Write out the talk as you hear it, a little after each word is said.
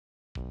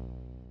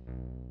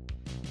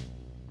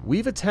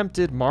We've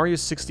attempted Mario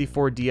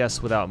 64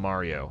 DS without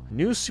Mario,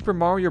 New Super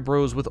Mario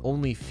Bros. With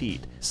only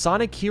feet,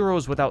 Sonic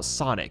Heroes without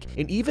Sonic,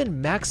 and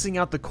even maxing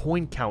out the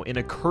coin count in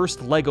a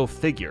cursed Lego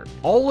figure.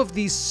 All of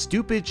these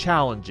stupid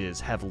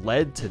challenges have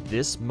led to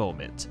this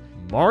moment.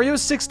 Mario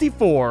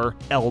 64,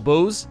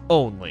 elbows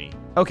only.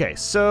 Okay,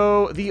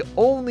 so the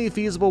only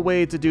feasible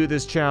way to do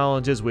this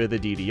challenge is with a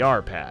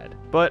DDR pad.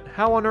 But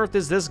how on earth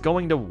is this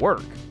going to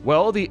work?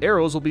 Well, the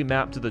arrows will be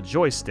mapped to the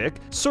joystick,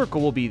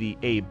 circle will be the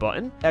A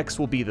button, X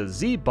will be the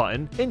Z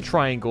button, and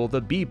triangle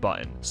the B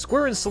button.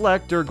 Square and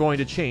select are going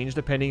to change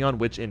depending on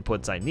which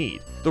inputs I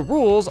need. The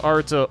rules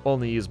are to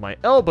only use my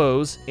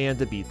elbows and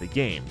to beat the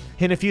game.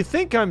 And if you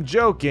think I'm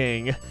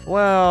joking,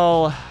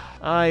 well,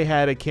 I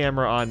had a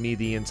camera on me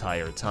the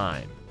entire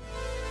time.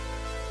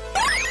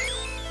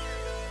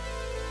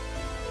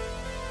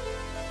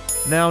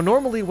 Now,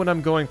 normally when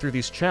I'm going through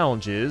these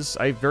challenges,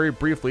 I very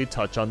briefly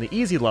touch on the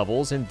easy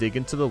levels and dig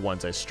into the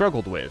ones I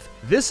struggled with.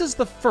 This is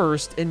the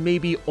first and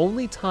maybe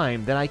only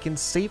time that I can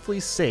safely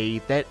say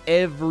that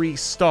every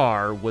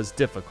star was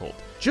difficult.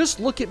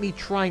 Just look at me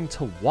trying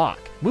to walk.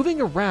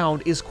 Moving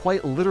around is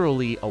quite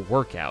literally a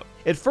workout.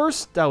 At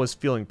first, I was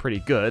feeling pretty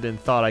good and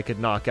thought I could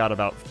knock out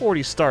about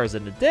 40 stars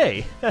in a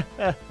day.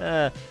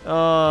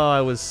 Oh, I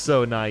was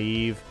so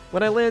naive.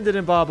 When I landed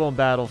in Bob-omb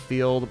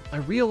Battlefield, I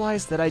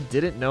realized that I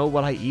didn't know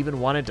what I even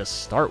wanted to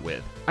start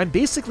with. I'm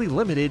basically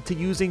limited to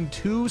using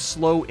 2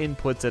 slow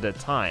inputs at a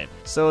time,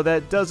 so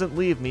that doesn't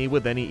leave me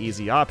with any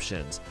easy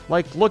options.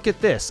 Like, look at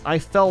this, I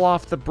fell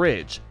off the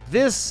bridge.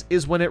 This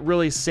is when it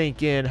really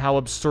sank in how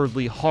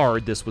absurdly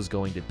hard this was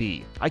going to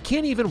be. I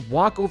can't even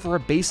walk over a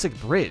basic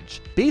bridge.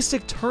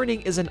 Basic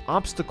turning is an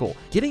obstacle.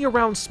 Getting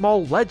around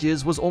small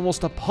ledges was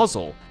almost a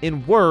puzzle.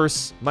 And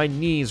worse, my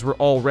knees were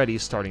already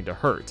starting to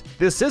hurt.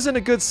 This isn't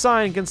a good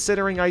sign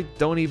considering I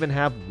don't even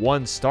have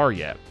 1 star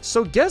yet.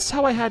 So guess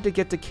how I had to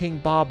get to King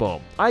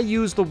Bob-omb? I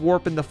used the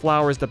warp and the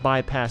flowers to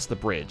bypass the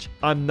bridge.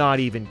 I'm not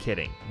even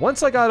kidding.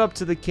 Once I got up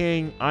to the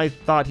king, I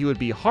thought he would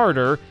be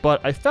harder, but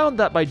I found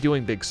that by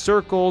doing big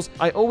circles,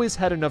 I always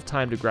had enough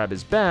time to grab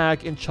his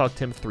back and chucked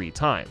him 3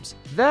 times.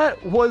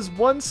 That was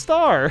 1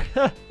 star.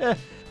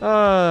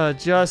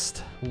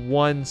 Just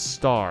 1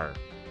 star.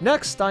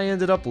 Next, I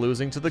ended up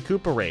losing to the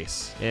Koopa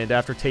race, and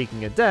after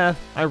taking a death,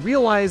 I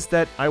realized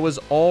that I was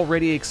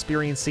already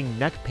experiencing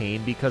neck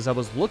pain because I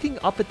was looking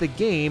up at the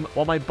game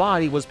while my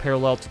body was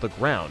parallel to the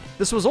ground.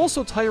 This was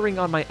also tiring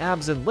on my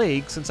abs and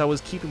legs since I was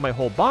keeping my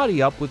whole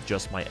body up with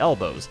just my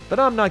elbows, but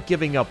I'm not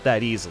giving up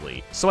that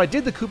easily. So I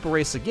did the Koopa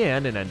race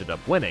again and ended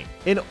up winning,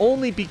 and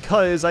only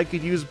because I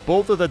could use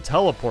both of the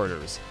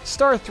teleporters.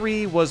 Star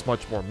 3 was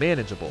much more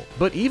manageable,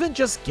 but even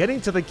just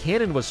getting to the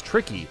cannon was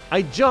tricky.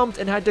 I jumped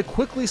and had to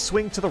quickly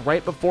swing to the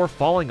right before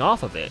falling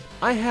off of it.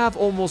 I have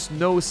almost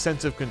no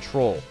sense of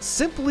control.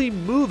 Simply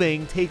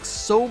moving takes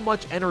so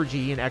much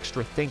energy and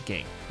extra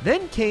thinking.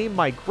 Then came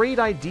my great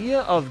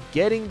idea of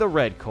getting the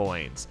red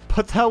coins.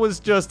 But that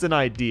was just an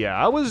idea.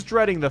 I was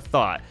dreading the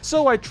thought,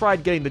 so I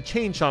tried getting the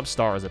Chain Chomp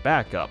star as a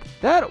backup.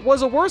 That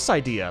was a worse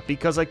idea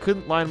because I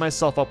couldn't line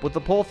myself up with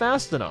the pole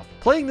fast enough.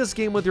 Playing this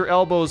game with your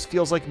elbows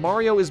feels like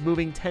Mario is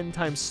moving 10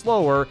 times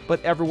slower,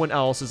 but everyone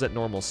else is at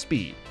normal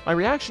speed. My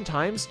reaction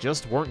times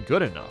just weren't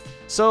good enough.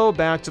 So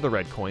back to the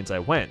red coins I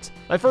went.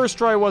 My first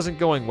try wasn't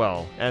going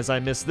well, as I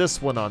missed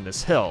this one on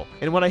this hill,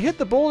 and when I hit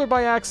the boulder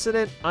by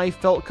accident, I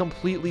felt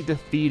completely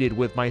defeated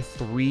with my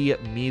 3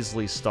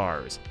 measly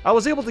stars. I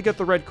was able to get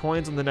the red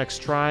coins on the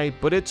next try,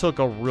 but it took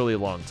a really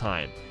long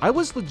time. I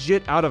was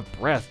legit out of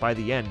breath by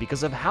the end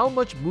because of how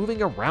much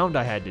moving around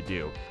I had to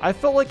do. I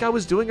felt like I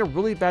was doing a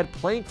really bad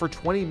plank for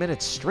 20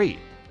 minutes straight.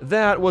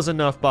 That was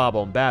enough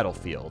Bob-omb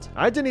Battlefield.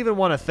 I didn't even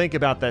want to think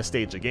about that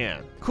stage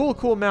again. Cool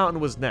Cool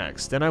Mountain was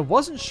next, and I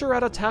wasn't sure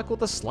how to tackle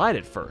the slide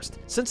at first.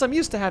 Since I'm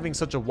used to having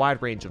such a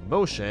wide range of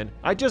motion,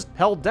 I just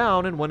held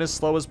down and went as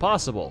slow as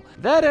possible.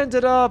 That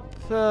ended up,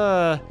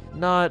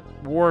 not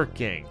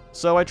working.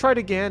 So I tried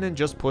again and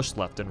just pushed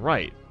left and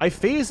right. I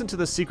phased into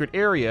the secret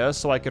area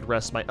so I could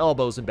rest my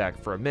elbows and back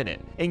for a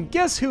minute. And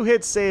guess who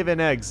hit save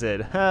and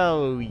exit?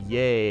 Oh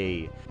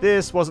yay.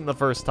 This wasn't the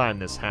first time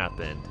this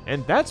happened.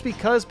 And that's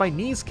because my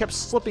knees kept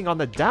slipping on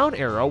the down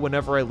arrow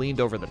whenever I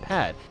leaned over the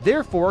pad,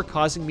 therefore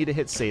causing me to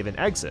hit save and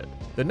exit.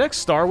 The next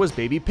star was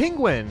Baby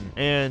Penguin,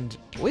 and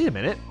wait a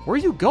minute, where are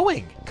you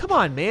going? Come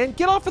on man,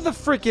 get off of the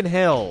freaking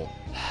hill.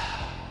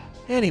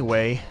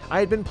 Anyway, I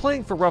had been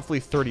playing for roughly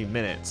 30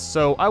 minutes,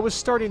 so I was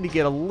starting to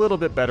get a little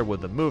bit better with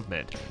the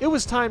movement. It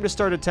was time to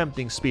start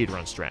attempting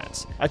speedrun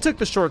strats. I took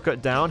the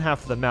shortcut down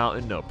half of the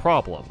mountain, no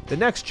problem. The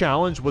next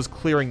challenge was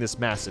clearing this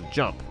massive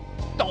jump.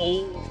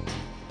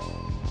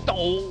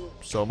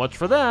 So much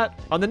for that.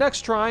 On the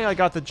next try, I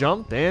got the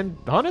jump, and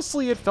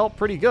honestly, it felt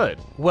pretty good.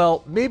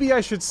 Well, maybe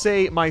I should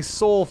say my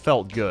soul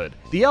felt good.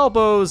 The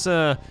elbows,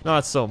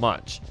 not so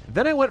much.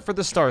 Then I went for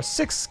the star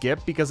 6 skip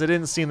because it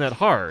didn't seem that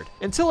hard,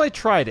 until I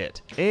tried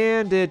it,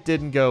 and it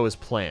didn't go as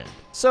planned.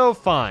 So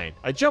fine,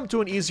 I jumped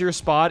to an easier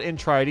spot and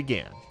tried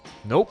again.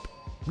 Nope.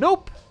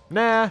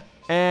 Nah,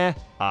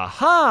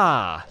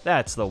 Aha!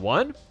 That's the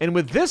one. And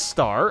with this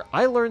star,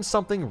 I learned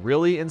something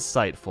really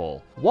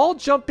insightful. Wall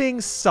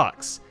jumping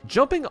sucks.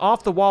 Jumping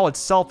off the wall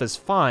itself is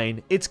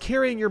fine, it's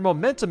carrying your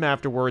momentum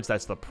afterwards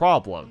that's the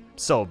problem.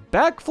 So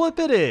backflip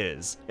it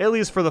is, at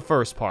least for the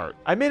first part.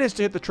 I managed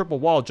to hit the triple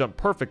wall jump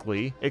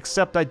perfectly,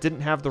 except I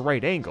didn't have the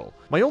right angle.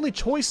 My only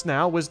choice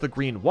now was the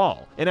green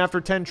wall, and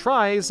after 10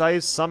 tries, I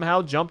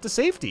somehow jumped to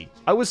safety.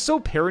 I was so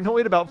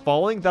paranoid about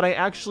falling that I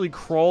actually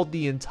crawled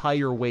the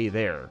entire way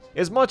there.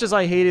 As much as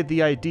I hated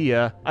the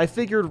idea, I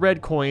figured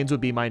red coins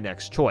would be my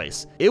next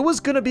choice. It was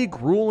gonna be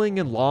grueling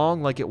and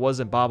long like it was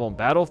in Bob-omb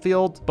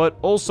Battlefield, but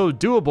also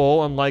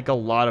doable unlike a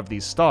lot of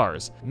these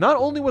stars. Not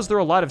only was there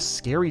a lot of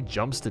scary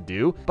jumps to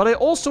do, but I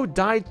also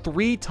died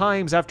 3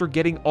 times after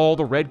getting all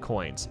the red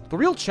coins. The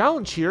real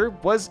challenge here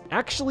was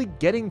actually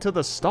getting to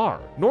the star.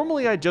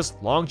 Normally I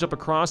just long jump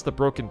across the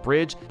broken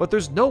bridge, but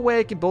there's no way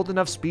I can build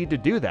enough speed to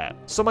do that.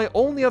 So my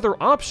only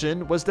other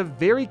option was to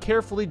very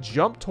carefully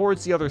jump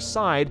towards the other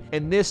side,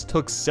 and this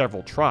took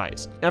several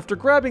tries. After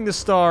grabbing the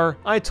star,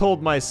 I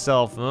told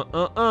myself,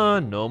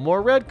 no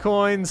more red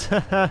coins.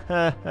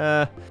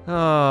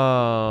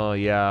 Oh,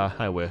 yeah,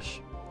 I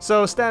wish.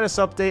 So, status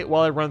update,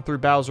 while I run through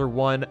Bowser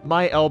 1,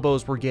 my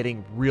elbows were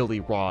getting really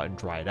raw and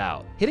dried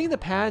out. Hitting the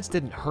pads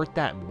didn't hurt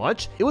that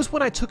much, it was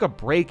when I took a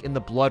break and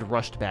the blood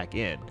rushed back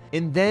in.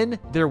 And then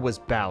there was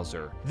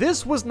Bowser.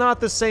 This was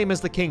not the same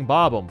as the King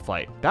Bob-omb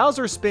fight.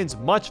 Bowser spins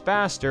much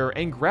faster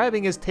and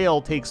grabbing his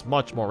tail takes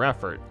much more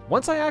effort.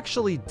 Once I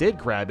actually did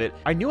grab it,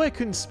 I knew I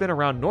couldn't spin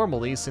around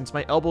normally since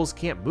my elbows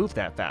can't move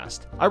that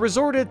fast. I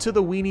resorted to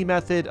the weenie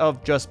method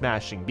of just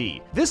mashing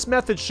B. This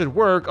method should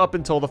work up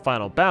until the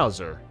final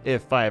Bowser,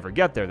 if I ever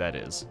get there, that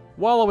is.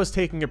 While I was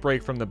taking a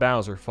break from the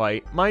Bowser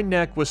fight, my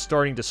neck was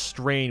starting to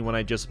strain when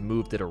I just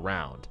moved it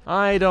around.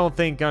 I don't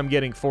think I'm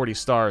getting 40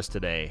 stars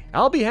today.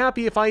 I'll be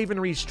happy if I even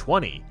reach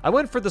 20. I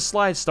went for the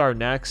slide star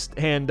next,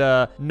 and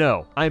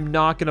no, I'm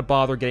not gonna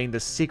bother getting the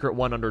secret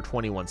one under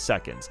 21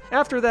 seconds.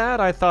 After that,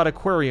 I thought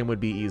aquarium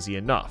would be easy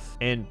enough.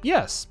 And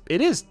yes,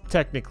 it is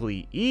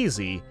technically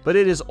easy, but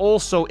it is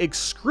also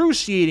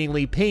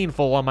excruciatingly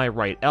painful on my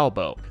right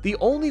elbow. The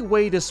only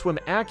way to swim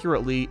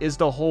accurately is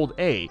to hold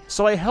A,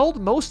 so I held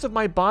most of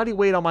my body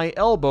weight on my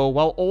elbow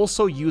while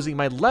also using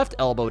my left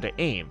elbow to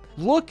aim.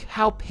 Look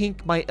how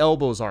pink my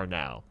elbows are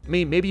now. I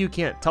mean, maybe you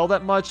can't tell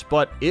that much,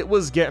 but it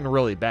was getting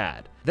really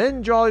bad.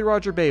 Then Jolly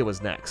Roger Bay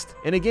was next,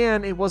 and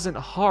again, it wasn't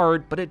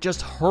hard, but it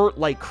just hurt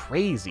like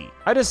crazy.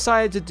 I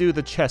decided to do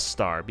the chest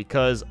star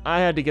because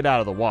I had to get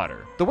out of the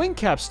water. The wing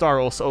cap star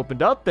also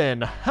opened up,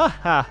 and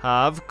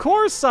of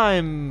course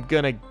I'm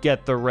gonna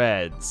get the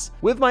reds.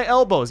 With my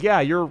elbows,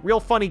 yeah, you're a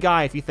real funny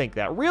guy if you think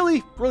that.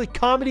 Really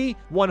comedy,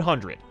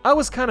 100. I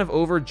was kind of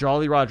over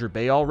Jolly Roger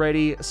Bay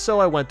already,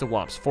 so I went to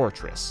Womp's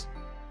Fortress.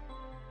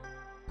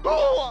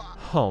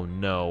 Oh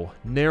no,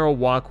 narrow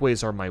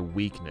walkways are my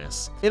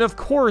weakness. And of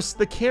course,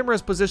 the camera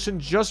is positioned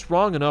just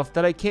wrong enough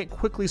that I can't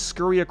quickly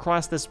scurry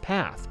across this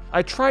path.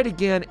 I tried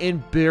again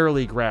and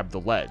barely grabbed the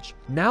ledge.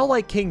 Now,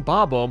 like King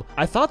Bob-omb,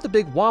 I thought the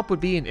big womp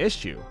would be an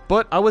issue,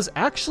 but I was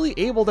actually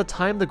able to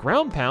time the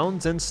ground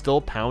pounds and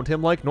still pound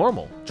him like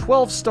normal.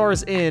 12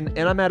 stars in,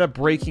 and I'm at a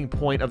breaking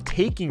point of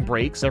taking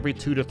breaks every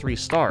 2 to 3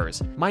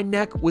 stars. My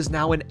neck was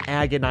now in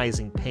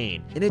agonizing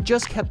pain, and it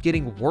just kept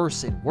getting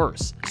worse and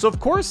worse. So of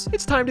course,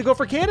 it's time to go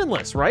for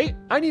cannonless, right?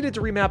 I needed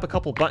to remap a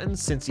couple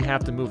buttons since you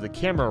have to move the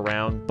camera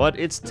around, but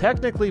it's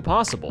technically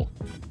possible.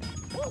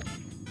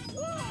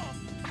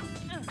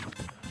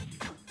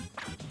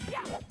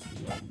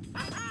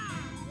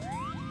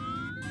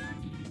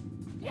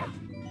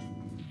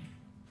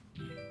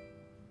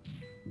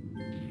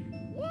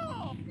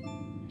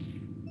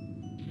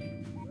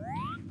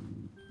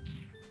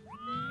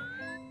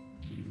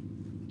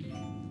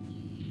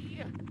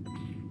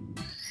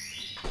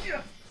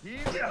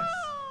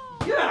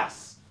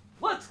 Yes!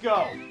 Let's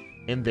go!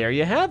 And there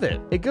you have it.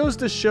 It goes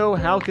to show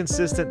how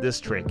consistent this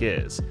trick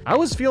is. I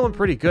was feeling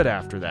pretty good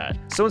after that.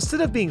 So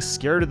instead of being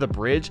scared of the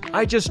bridge,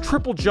 I just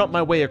triple jumped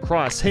my way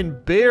across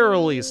and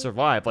barely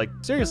survived. Like,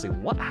 seriously,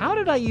 what? How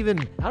did I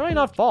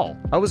not fall?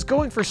 I was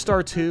going for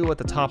star 2 at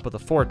the top of the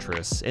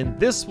fortress, and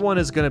this one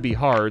is gonna be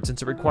hard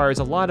since it requires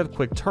a lot of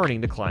quick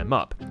turning to climb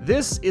up.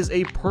 This is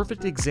a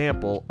perfect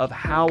example of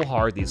how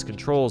hard these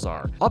controls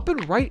are. Up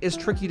and right is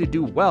tricky to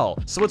do well,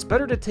 so it's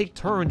better to take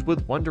turns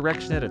with one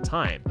direction at a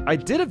time. I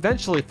did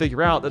eventually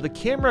figure out that the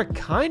camera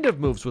kind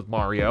of moves with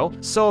Mario,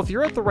 so if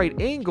you're at the right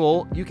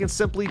angle, you can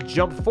simply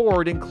jump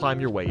forward and climb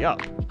your way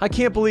up. I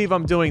can't believe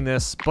I'm doing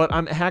this, but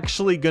I'm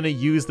actually gonna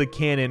use the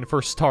cannon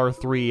for star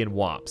 3 in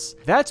Womps.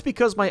 That's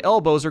because my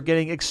elbows are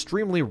getting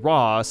extremely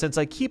raw since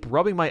I keep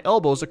rubbing my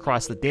elbows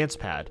across the dance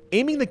pad.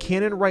 Aiming the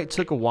cannon right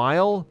took a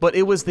while, but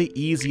it was the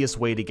easiest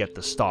way to get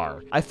the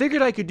star. I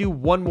figured I could do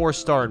one more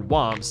star in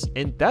Womps,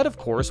 and that of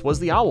course was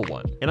the owl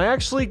one. And I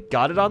actually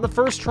got it on the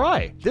first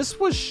try. This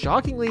was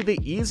shockingly the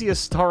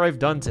easiest star star I've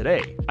done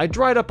today. I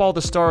dried up all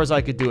the stars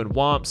I could do in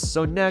Womps,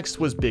 so next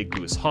was Big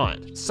Boo's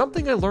Haunt.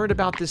 Something I learned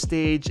about this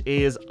stage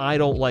is I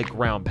don't like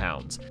ground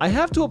pounds. I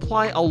have to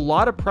apply a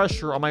lot of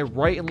pressure on my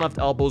right and left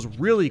elbows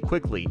really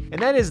quickly,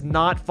 and that is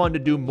not fun to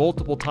do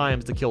multiple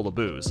times to kill the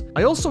boos.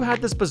 I also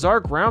had this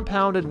bizarre ground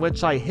pound in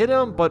which I hit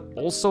him, but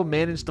also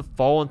managed to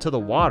fall into the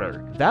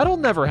water. That'll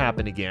never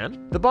happen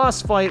again. The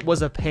boss fight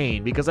was a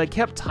pain because I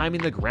kept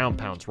timing the ground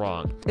pounds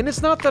wrong. And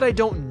it's not that I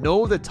don't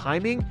know the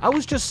timing, I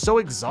was just so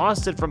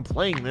exhausted from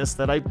playing this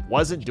that I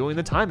wasn't doing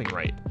the timing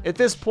right. At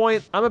this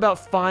point, I'm about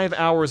 5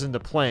 hours into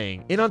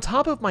playing, and on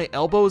top of my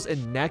elbows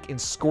and neck in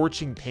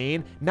scorching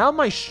pain, now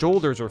my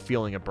shoulders are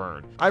feeling a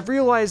burn. I've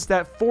realized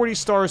that 40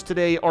 stars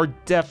today are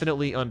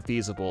definitely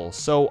unfeasible,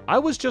 so I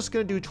was just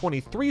gonna do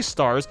 23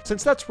 stars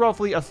since that's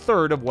roughly a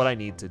third of what I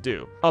need to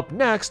do. Up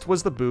next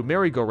was the Boo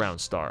merry-go-round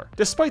star.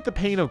 Despite the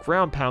pain of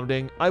ground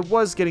pounding, I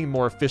was getting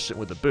more efficient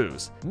with the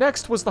boos.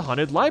 Next was the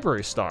haunted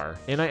library star,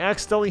 and I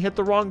accidentally hit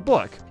the wrong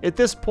book. At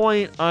this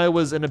point, I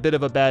was in a bit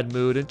of a bad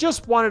mood and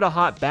just wanted a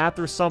hot bath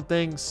or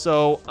something,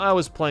 so I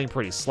was playing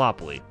pretty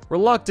sloppily.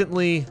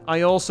 Reluctantly,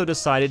 I also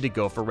decided to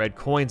go for red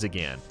coins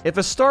again. If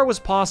a star was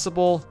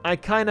possible, I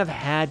kind of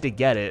had to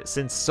get it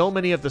since so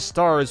many of the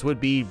stars would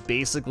be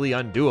basically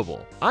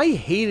undoable. I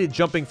hated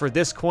jumping for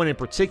this coin in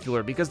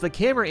particular because the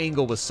camera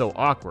angle was so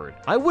awkward.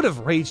 I would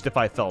have raged if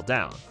I fell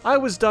down. I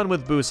was done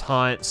with Boo's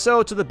Haunt,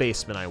 so to the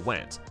basement I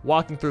went.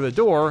 Walking through the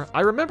door,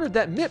 I remembered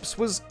that Mips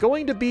was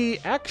going to be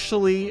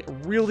actually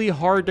really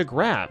hard to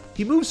grab.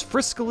 He moves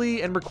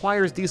friskily and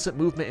requires decent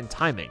movement and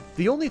timing.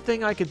 The only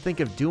thing I could think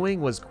of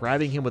doing was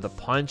grabbing him with a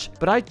punch,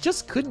 but I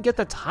just couldn't get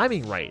the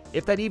timing right,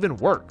 if that even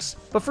works.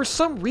 But for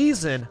some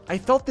reason, I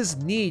felt this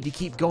need to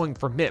keep going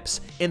for Mips,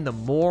 and the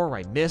more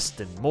I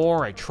missed and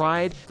more I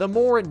tried, the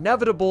more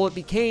inevitable it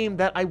became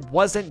that I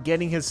wasn't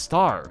getting his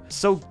star.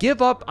 So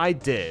give up I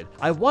did.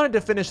 I wanted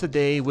to finish the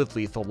day with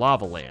Lethal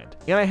Lava Land,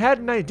 and I had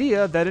an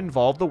idea that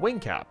involved the wing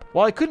cap.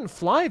 While I couldn't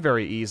fly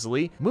very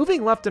easily,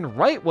 moving left and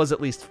right was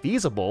at least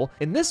feasible,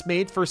 and this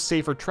made for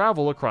safer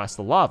travel across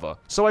the lava.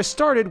 So I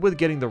started with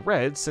getting the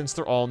reds since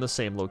they're all in the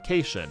same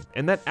location,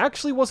 and that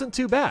actually wasn't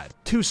too bad.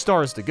 2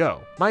 stars to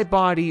go. My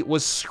body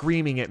was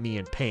screaming at me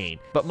in pain,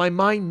 but my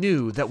mind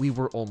knew that we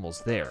were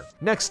almost there.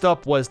 Next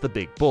up was the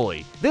big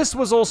bully. This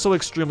was also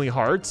extremely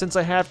hard since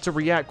I have to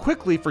react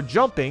quickly for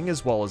jumping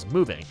as well as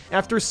moving.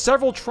 After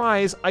several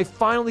tries, I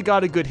finally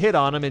got a good hit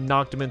on him and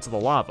knocked him into the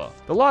lava.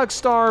 The log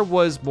star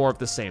was more of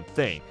the same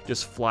thing.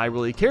 Just fly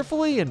really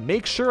carefully and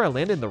make sure I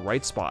land in the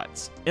right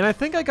spots. And I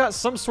think I got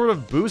some sort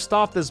of boost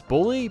off this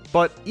bully,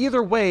 but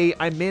either way,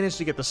 I managed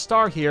to get the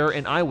star here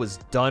and I was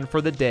done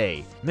for the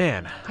day.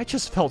 Man, I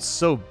just felt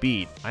so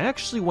beat. I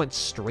actually went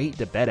straight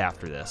to bed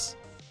after this.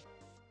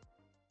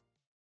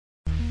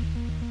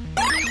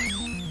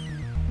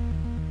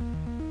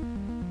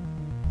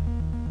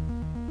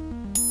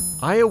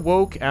 I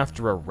awoke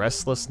after a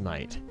restless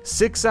night.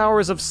 6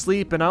 hours of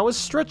sleep and I was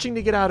stretching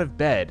to get out of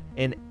bed,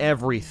 and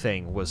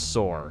everything was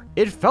sore.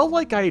 It felt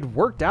like I had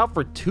worked out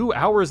for 2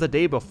 hours the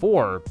day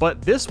before,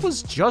 but this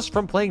was just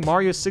from playing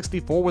Mario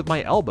 64 with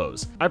my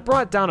elbows. I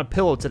brought down a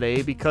pillow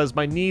today because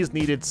my knees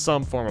needed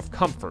some form of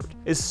comfort.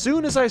 As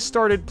soon as I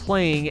started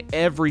playing,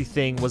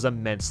 everything was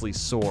immensely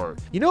sore.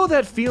 You know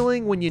that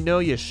feeling when you know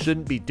you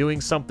shouldn't be doing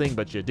something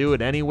but you do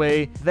it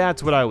anyway?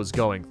 That's what I was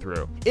going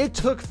through. It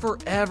took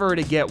forever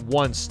to get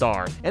 1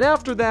 star, and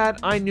after that,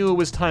 I knew it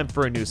was time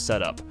for a new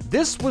setup.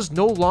 This was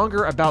no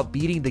longer about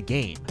beating the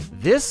game.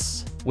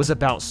 This was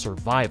about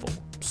survival.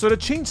 So to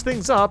change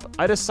things up,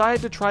 I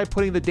decided to try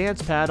putting the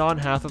dance pad on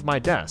half of my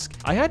desk.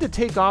 I had to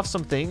take off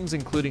some things,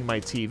 including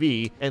my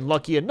TV, and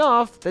lucky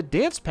enough, the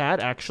dance pad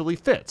actually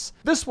fits.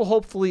 This will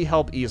hopefully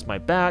help ease my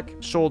back,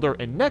 shoulder,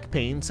 and neck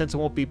pain since I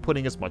won't be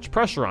putting as much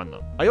pressure on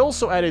them. I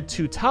also added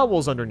 2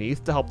 towels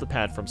underneath to help the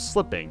pad from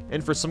slipping,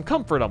 and for some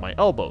comfort on my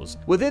elbows.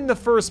 Within the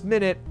first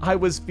minute, I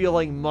was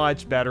feeling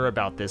much better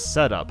about this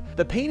setup.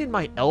 The pain in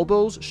my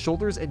elbows,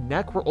 shoulders, and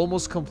neck were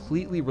almost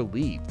completely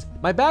relieved.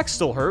 My back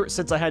still hurt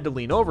since I had to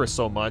lean over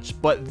so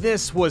much, but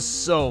this was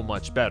so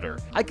much better.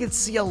 I could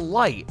see a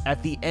light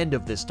at the end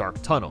of this dark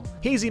tunnel.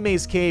 Hazy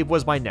Maze Cave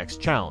was my next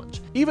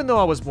challenge. Even though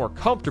I was more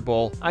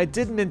comfortable, I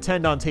didn't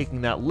intend on taking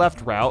that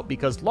left route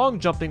because long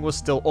jumping was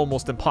still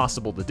almost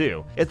impossible to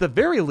do. At the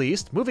very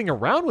least, moving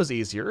around was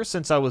easier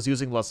since I was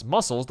using less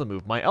muscles to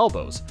move my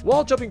elbows.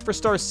 Wall jumping for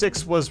star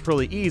 6 was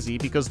really easy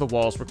because the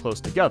walls were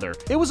close together.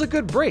 It was a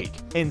good break.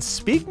 And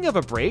speaking of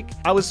a break,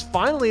 I was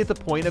finally at the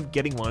point of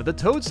getting one of the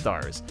toad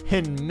stars.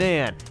 And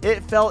man,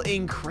 it felt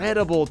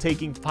incredible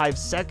taking 5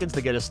 seconds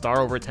to get a star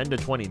over 10 to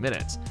 20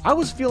 minutes. I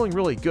was feeling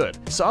really good,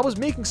 so I was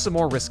making some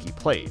more risky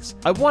plays.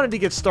 I wanted to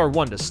get star 1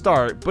 one to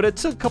start, but it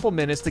took a couple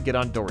minutes to get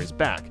on Dory's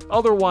back.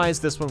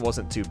 Otherwise, this one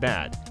wasn't too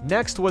bad.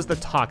 Next was the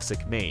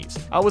Toxic Maze.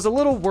 I was a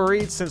little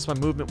worried since my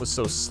movement was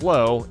so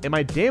slow, and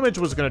my damage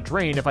was going to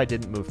drain if I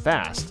didn't move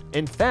fast.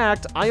 In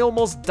fact, I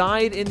almost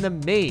died in the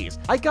maze.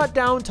 I got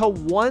down to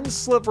one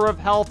sliver of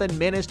health and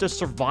managed to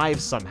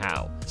survive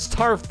somehow.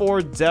 Star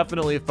 4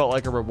 definitely felt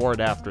like a reward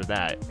after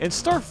that. And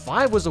Star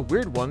 5 was a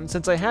weird one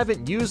since I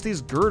haven't used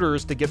these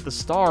girders to get the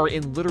star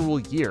in literal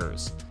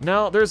years.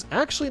 Now, there's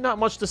actually not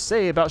much to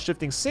say about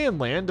Shifting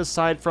Sandland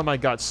aside from I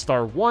got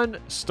Star 1,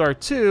 Star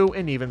 2,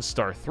 and even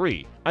Star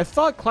 3. I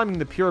thought climbing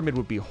the pyramid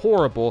would be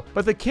horrible,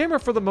 but the camera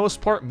for the most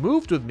part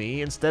moved with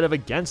me instead of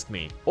against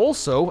me.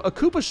 Also, a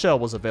Koopa shell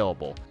was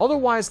available.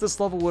 Otherwise,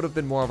 this level would have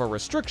been more of a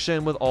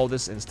restriction with all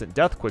this instant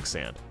death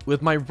quicksand.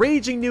 With my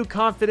raging new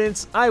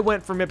confidence, I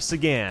went for Mips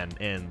again,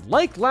 and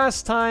like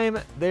last time,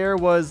 there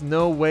was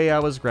no way I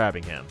was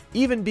grabbing him.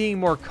 Even being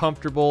more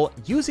comfortable,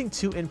 using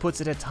 2 inputs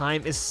at a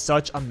time is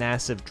such a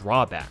massive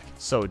drawback.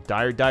 So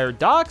Dire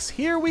Docks,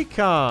 here we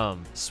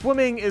come!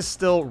 Swimming is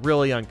still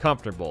really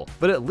uncomfortable,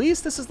 but at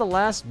least this is the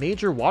last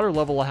major water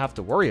level I have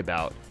to worry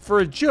about. For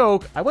a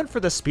joke, I went for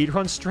the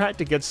speedrun strat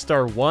to get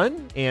Star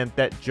 1, and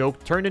that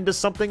joke turned into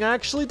something I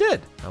actually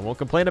did. I won't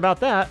complain about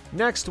that.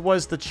 Next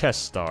was the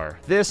chest star.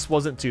 This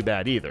wasn't too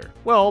bad either.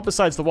 Well,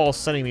 besides the wall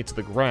sending me to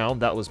the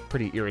ground, that was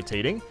pretty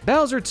irritating.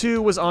 Bowser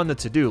 2 was on the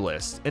to-do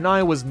list, and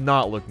I was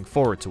not looking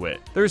forward to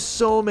it. There's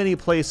so many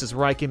places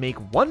where I can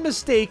make one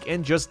mistake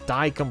and just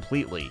die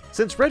completely.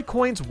 Since red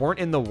coins weren't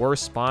in the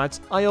worst spots,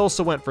 I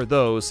also went for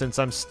those since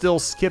I'm still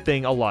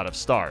skipping a lot of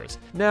stars.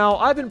 Now,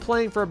 I've been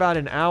playing for about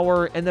an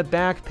hour, and the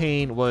back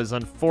pain was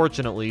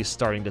unfortunately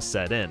starting to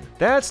set in.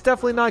 That's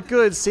definitely not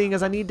good, seeing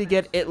as I need to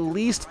get at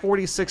least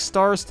 46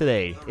 stars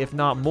today, if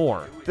not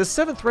more. The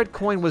 7th red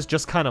coin was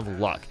just kind of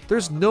luck.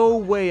 There's no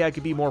way I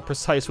could be more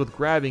precise with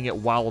grabbing it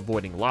while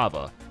avoiding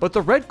lava. But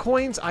the red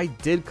coins I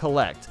did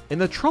collect, and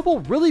the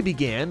trouble really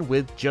began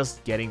with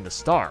just getting the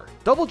star.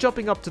 Double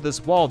jumping up to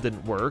this wall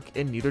didn't work,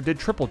 and neither did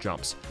triple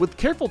jumps. With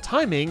careful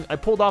timing, I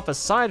pulled off a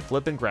side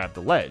flip and grabbed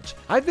the ledge.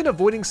 I've been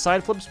avoiding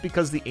side flips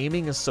because the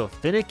aiming is so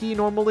finicky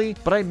normally,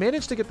 but I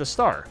managed to get the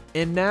star.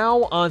 And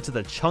now onto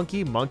the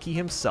chunky monkey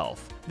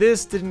himself.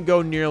 This didn't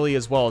go nearly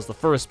as well as the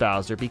first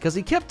Bowser because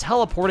he kept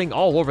teleporting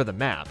all over the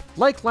map.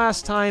 Like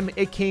last time,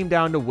 it came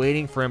down to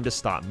waiting for him to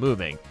stop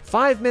moving.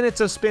 5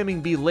 minutes of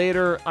spamming B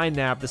later, I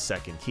nabbed the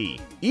second key.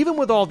 Even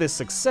with all this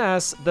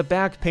success, the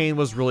back pain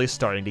was really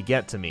starting to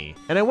get to me,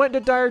 and I went to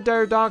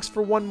Dire Docks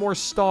for one more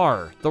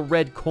star, the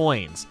red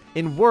coins.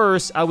 And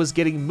worse, I was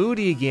getting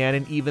moody again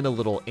and even a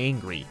little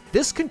angry.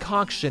 This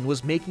concoction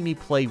was making me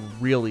play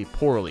really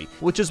poorly,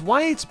 which is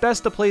why it's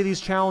best to play these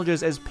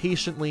challenges as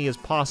patiently as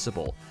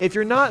possible. If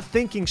you're not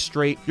thinking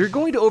straight, you're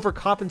going to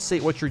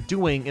overcompensate what you're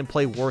doing and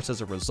play worse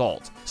as a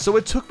result. So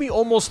it took me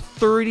almost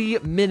 30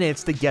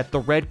 minutes to get the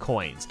red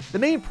coins. The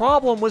main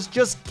problem was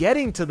just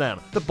getting to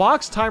them. The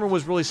box timer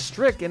was really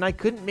strict and I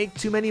couldn't make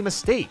too many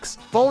mistakes.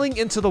 Falling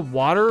into the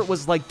water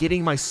was like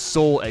getting my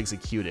soul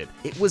executed.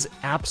 It was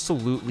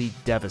absolutely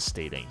devastating.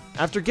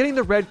 After getting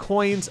the red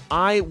coins,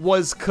 I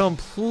was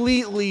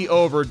completely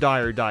over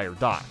Dire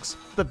Docks.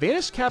 The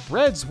Vanished Cap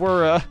Reds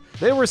were,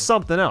 they were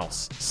something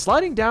else.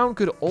 Sliding down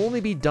could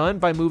only be done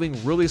by moving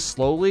really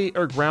slowly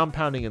or ground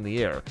pounding in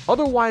the air.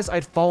 Otherwise,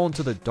 I'd fall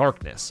into the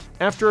darkness.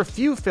 After a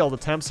few failed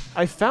attempts,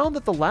 I found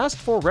that the last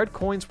 4 red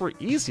coins were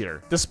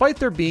easier, despite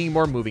there being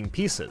more moving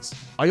pieces.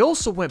 I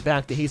also went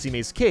back to Hazy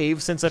Maze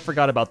Cave since I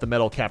forgot about the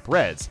Metal Cap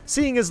Reds,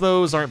 seeing as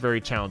those aren't very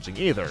challenging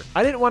either.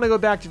 I didn't want to go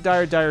back to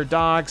Dire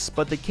Docks,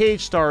 but the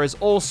Cage Star is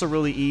also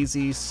really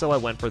easy, so I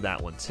went for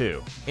that one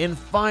too. And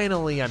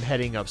finally, I'm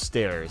heading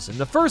upstairs, and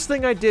the first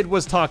thing I did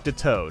was talk to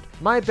Toad.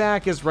 My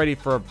back is ready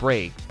for a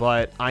break,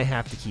 but I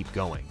have to keep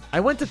going. I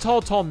went to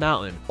Tall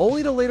Mountain,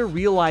 only to later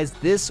realize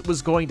this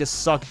was going to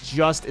suck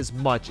just as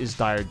much as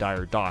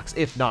Dire Docks,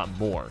 if not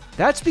more.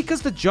 That's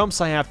because the jumps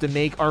I have to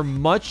make are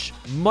much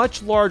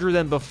larger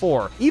than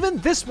before. Even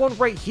this one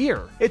right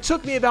here. It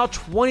took me about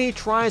 20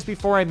 tries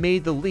before I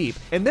made the leap,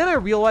 and then I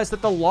realized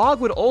that the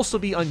log would also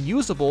be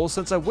unusable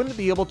since I wouldn't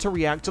be able to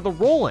react to the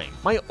rolling.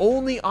 My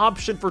only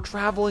option for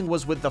traveling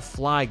was with the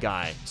Fly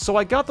Guy, so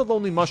I got the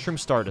Lonely Mushroom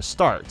Star to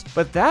start.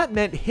 But that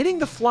meant hitting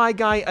the Fly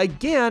Guy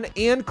again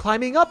and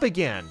climbing up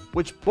again,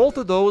 which both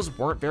of those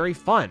weren't very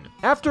fun.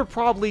 After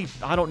probably,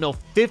 I don't know,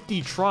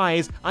 50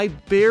 tries, I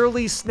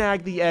barely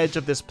snagged the edge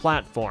of this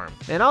platform.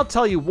 And I'll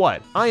tell you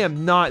what, I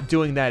am not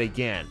doing that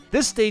again.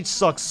 This stage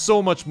sucks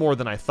so much more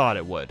than I thought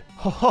it would.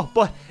 Oh,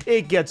 but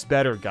it gets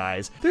better,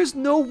 guys. There's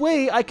no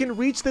way I can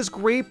reach this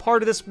gray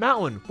part of this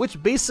mountain,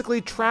 which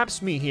basically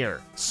traps me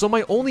here. So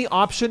my only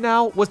option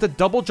now was to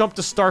double jump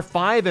to Star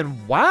 5,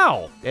 and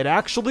wow, it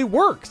actually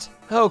worked.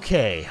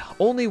 Okay,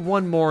 only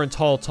one more in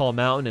Tall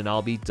Mountain and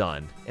I'll be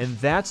done. and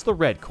that's the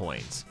red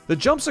coins. The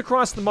jumps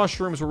across the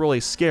mushrooms were really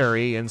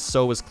scary, and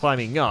so was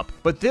climbing up,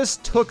 but this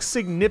took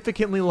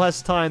significantly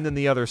less time than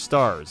the other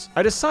stars.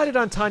 I decided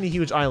on Tiny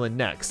Huge Island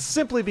next,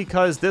 simply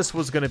because this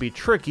was going to be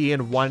tricky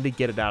and wanted to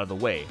get it out of the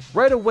way.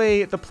 Right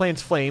away, the plant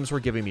flames were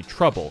giving me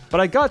trouble,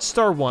 but I got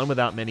star 1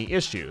 without many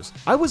issues.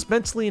 I was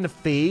mentally in a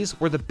phase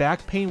where the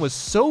back pain was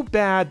so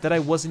bad that I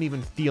wasn't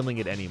even feeling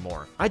it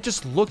anymore. I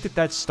just looked at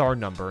that star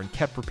number and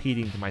kept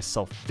repeating to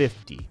myself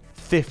 50,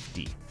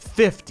 50,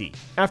 50.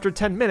 After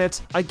 10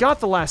 minutes, I got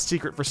the last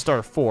secret for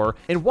star 4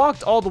 and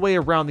walked all the way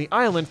around the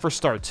island for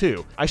star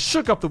 2. I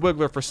shook up the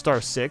wiggler for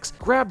star 6,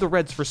 grabbed the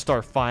reds for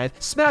star 5,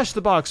 smashed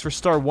the box for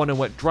star 1 and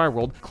went dry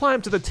rolled,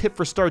 climbed to the tip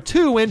for star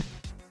 2 and...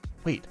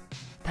 Wait,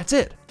 that's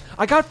it.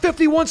 I got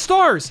 51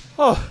 stars!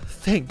 Oh,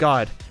 thank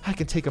God. I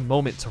can take a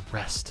moment to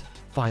rest.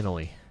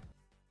 Finally.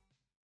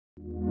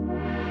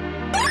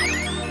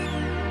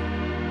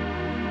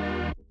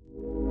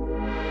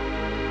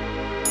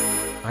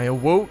 I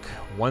awoke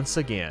once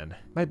again.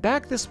 My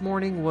back this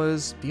morning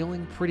was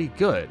feeling pretty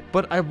good,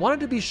 but I wanted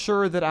to be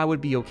sure that I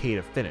would be okay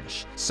to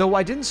finish. So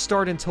I didn't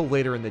start until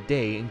later in the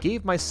day and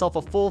gave myself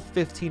a full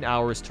 15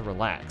 hours to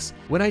relax.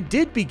 When I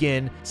did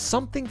begin,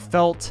 something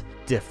felt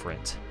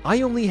different.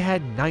 I only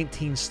had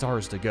 19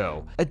 stars to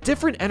go. A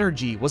different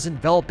energy was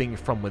enveloping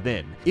from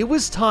within. It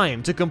was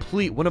time to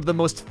complete one of the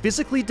most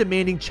physically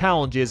demanding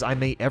challenges I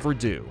may ever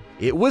do.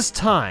 It was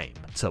time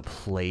to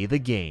play the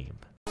game.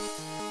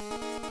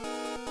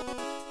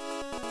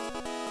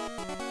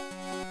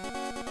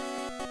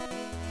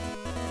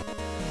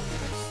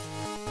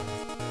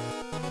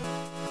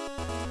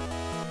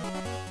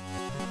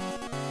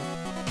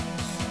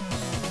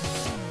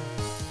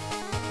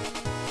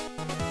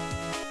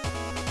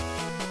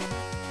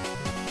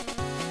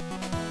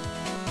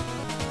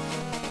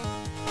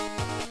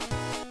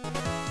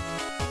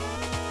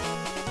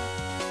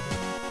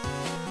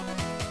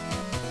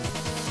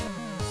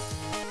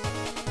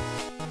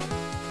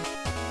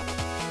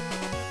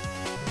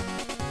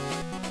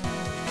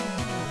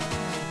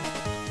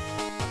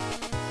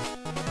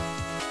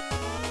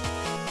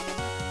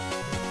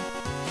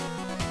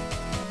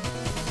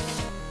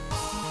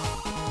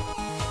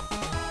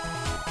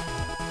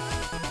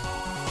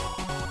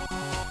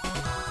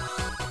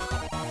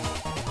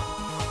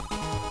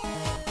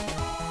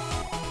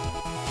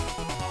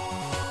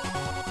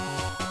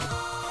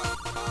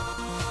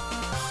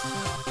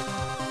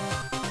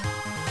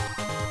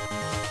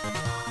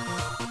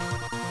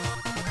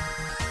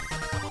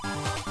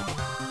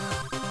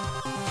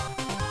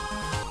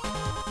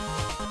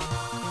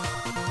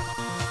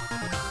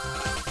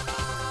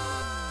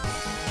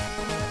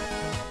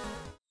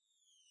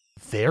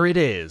 There it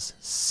is,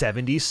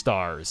 70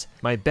 stars.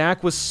 My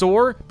back was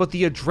sore, but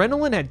the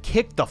adrenaline had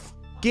kicked the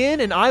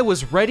in and I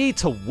was ready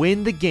to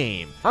win the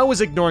game. I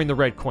was ignoring the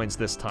red coins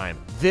this time.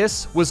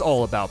 This was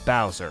all about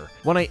Bowser.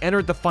 When I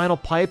entered the final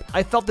pipe,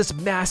 I felt this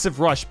massive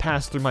rush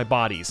pass through my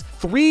bodies.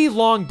 3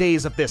 long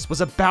days of this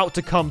was about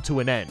to come to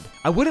an end.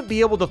 I wouldn't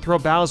be able to throw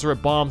Bowser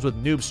at bombs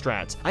with noob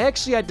strats. I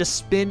actually had to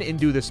spin and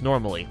do this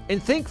normally.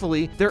 And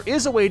thankfully, there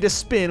is a way to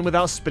spin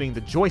without spinning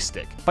the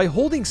joystick. By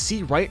holding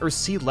C right or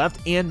C left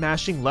and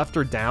mashing left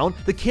or down,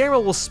 the camera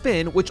will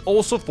spin, which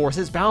also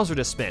forces Bowser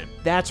to spin.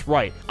 That's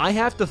right, I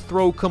have to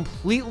throw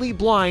completely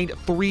blind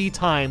 3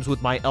 times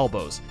with my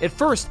elbows. At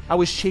first, I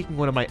was shaking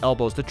one of my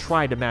elbows to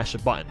try to mash a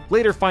button,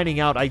 later finding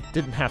out I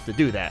didn't have to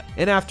do that.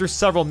 And after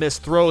several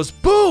missed throws,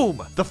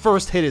 boom! The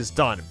first hit is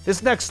done.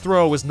 This next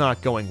throw was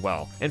not going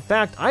well. In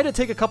fact, I had to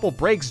take a couple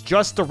breaks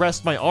just to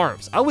rest my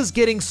arms. I was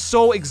getting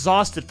so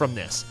exhausted from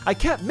this. I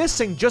kept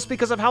missing just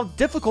because of how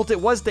difficult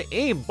it was to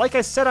aim. Like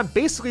I said, I'm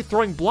basically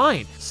throwing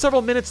blind.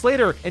 Several minutes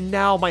later, and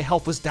now my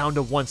health was down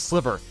to 1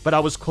 sliver, but I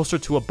was closer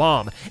to a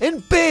bomb.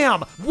 And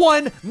bam!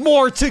 1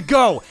 more to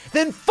go!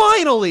 Then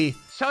finally...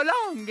 So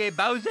long,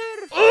 Bowser!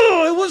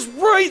 Oh, it was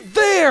right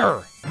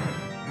there!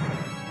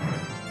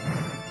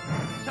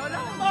 So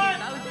long,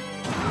 Bowser!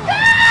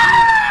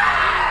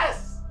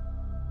 Yes!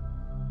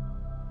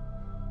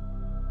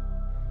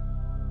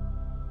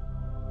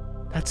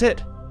 That's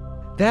it.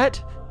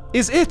 That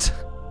is it!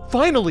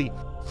 Finally!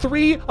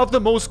 3 of the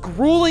most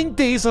grueling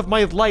days of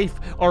my life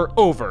are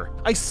over.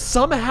 I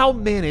somehow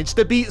managed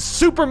to beat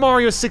Super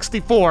Mario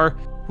 64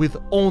 with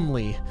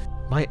only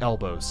my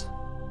elbows.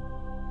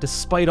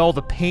 Despite all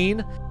the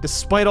pain,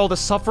 despite all the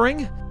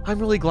suffering, I'm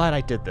really glad I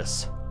did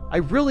this. I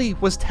really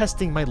was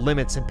testing my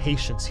limits and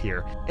patience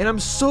here, and I'm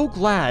so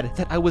glad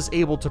that I was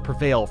able to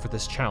prevail for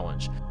this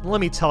challenge.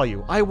 Let me tell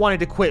you, I wanted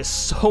to quit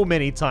so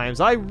many times.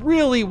 I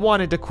really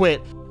wanted to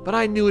quit, but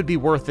I knew it'd be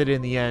worth it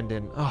in the end,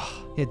 and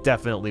it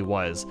definitely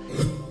was.